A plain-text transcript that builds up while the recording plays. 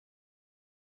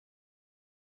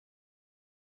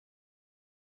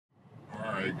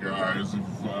Alright guys,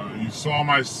 if you saw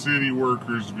my city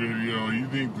workers video, you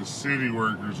think the city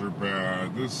workers are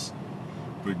bad.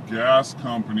 The gas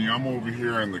company, I'm over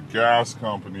here in the gas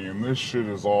company, and this shit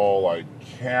is all like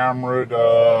cameraed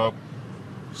up,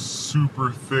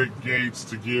 super thick gates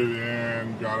to get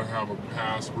in, gotta have a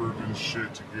password and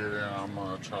shit to get in. I'm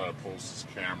gonna try to post this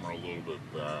camera a little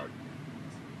bit back,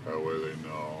 that way they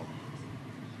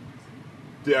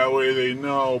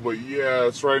know. But yeah,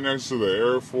 it's right next to the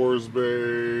Air Force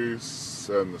Base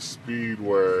and the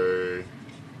Speedway.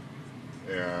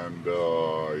 And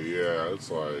yeah,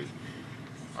 it's like,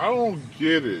 I don't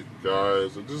get it,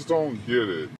 guys. I just don't get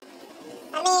it.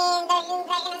 I mean, they're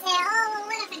gonna say, oh, well,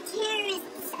 what if a terrorist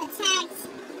attacked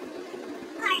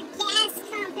our gas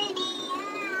company? Oh,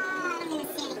 I don't even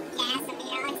see any gas over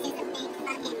here. All I see is a big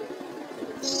fucking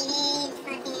gated,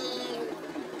 fucking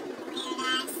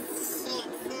weird-ass shit.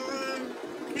 So,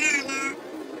 I don't know.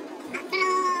 I'll throw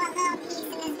a little piece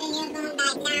of this video going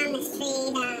back down the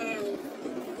street,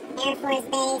 Air Force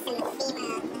Base and the FEMA prison. I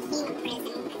found the FEMA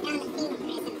prison finally. Unless you guys know what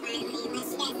it is, then you guys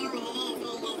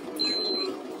can tell me,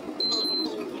 but it's a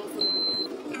FEMA prison.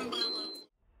 Coming back at you.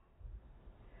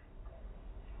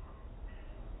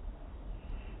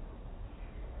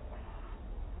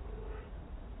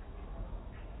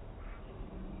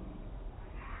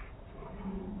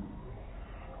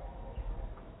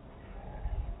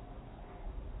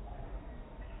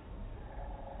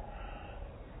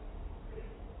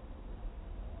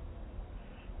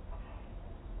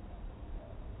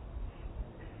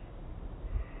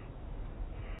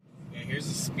 Here's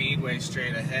the speedway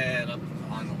straight ahead, up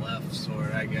on the left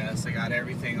sort, I guess. They got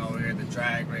everything over here, the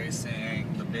drag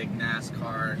racing, the big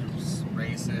NASCAR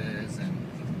races,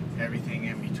 and everything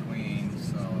in between.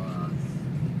 So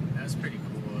that's pretty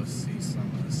cool to see some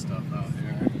of this stuff out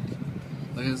here.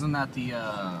 Look, isn't that the,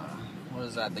 what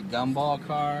is that, the gumball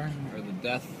car? Or the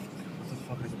death, what the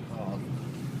fuck is it called?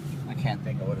 I can't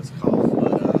think of what it's called,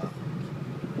 but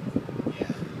yeah,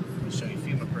 I'll show you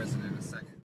FEMA prison in a second.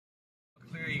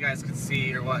 You guys can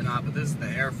see or whatnot, but this is the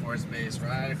Air Force Base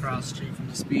right across the street from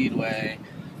the Speedway,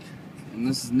 and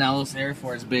this is Nellis Air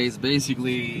Force Base,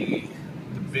 basically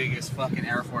the biggest fucking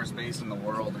Air Force base in the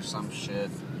world or some shit.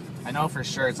 I know for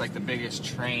sure it's like the biggest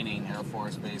training Air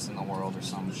Force base in the world or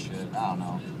some shit. I don't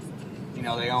know. You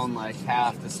know, they own like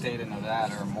half the state of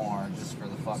Nevada or more just for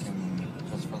the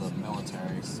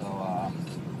military. So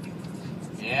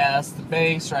yeah, that's the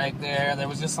base right there. There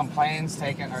was just some planes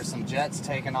taking, or some jets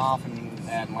taking off and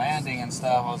landing and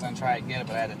stuff. I was gonna try to get it,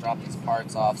 but I had to drop these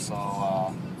parts off,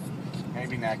 so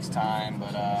maybe next time.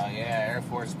 But yeah, Air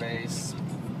Force Base.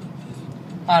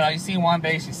 I don't know, you see one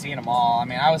base, you seen them all. I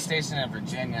mean, I was stationed in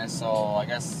Virginia, so I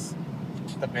guess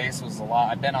the base was a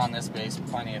lot. I've been on this base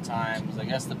plenty of times. I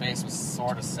guess the base was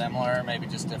sort of similar, maybe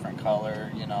just different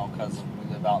color, you know, because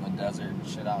we live out in the desert and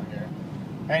shit out here.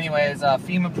 Anyways,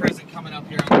 FEMA prison coming up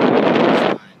here on the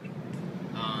side.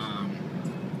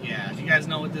 Yeah, if you guys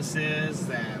know what this is,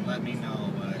 then let me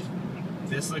know. But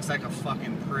this looks like a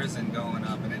fucking prison going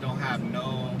up, and it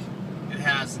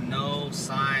has no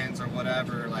signs or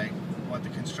whatever, like what the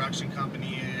construction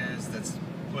company is that's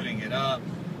putting it up.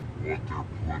 What they're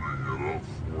putting it up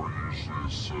for, usually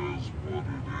it says what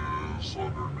it is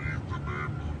underneath the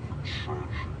name of the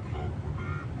construction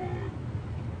company, but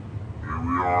here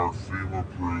we are, FEMA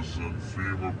prison,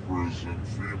 FEMA prison,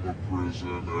 FEMA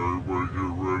prison. Everybody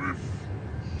get ready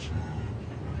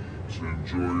to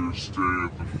enjoy your stay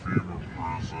at the FEMA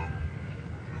prison.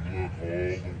 And look,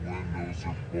 all the windows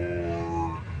are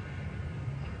barred.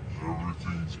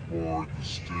 Everything's barred. The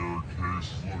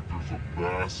staircase, look, there's a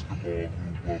basketball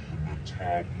hoop up in the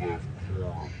top left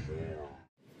corner bar.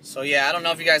 So yeah, I don't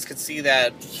know if you guys could see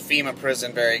that FEMA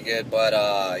prison very good, but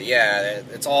yeah,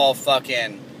 it's all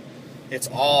fucking,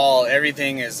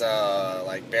 everything is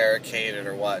like barricaded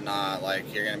or whatnot,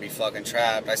 like you're gonna be fucking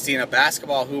trapped. I seen a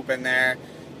basketball hoop in there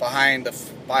behind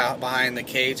the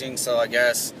caging, so I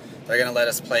guess they're gonna let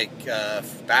us play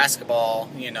basketball,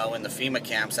 you know, in the FEMA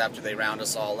camps after they round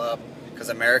us all up, because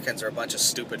Americans are a bunch of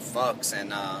stupid fucks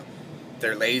and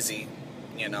they're lazy,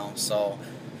 you know. So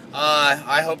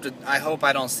I hope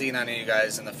I don't see none of you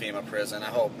guys in the FEMA prison. I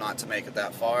hope not to make it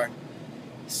that far.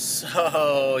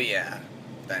 So yeah,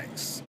 thanks.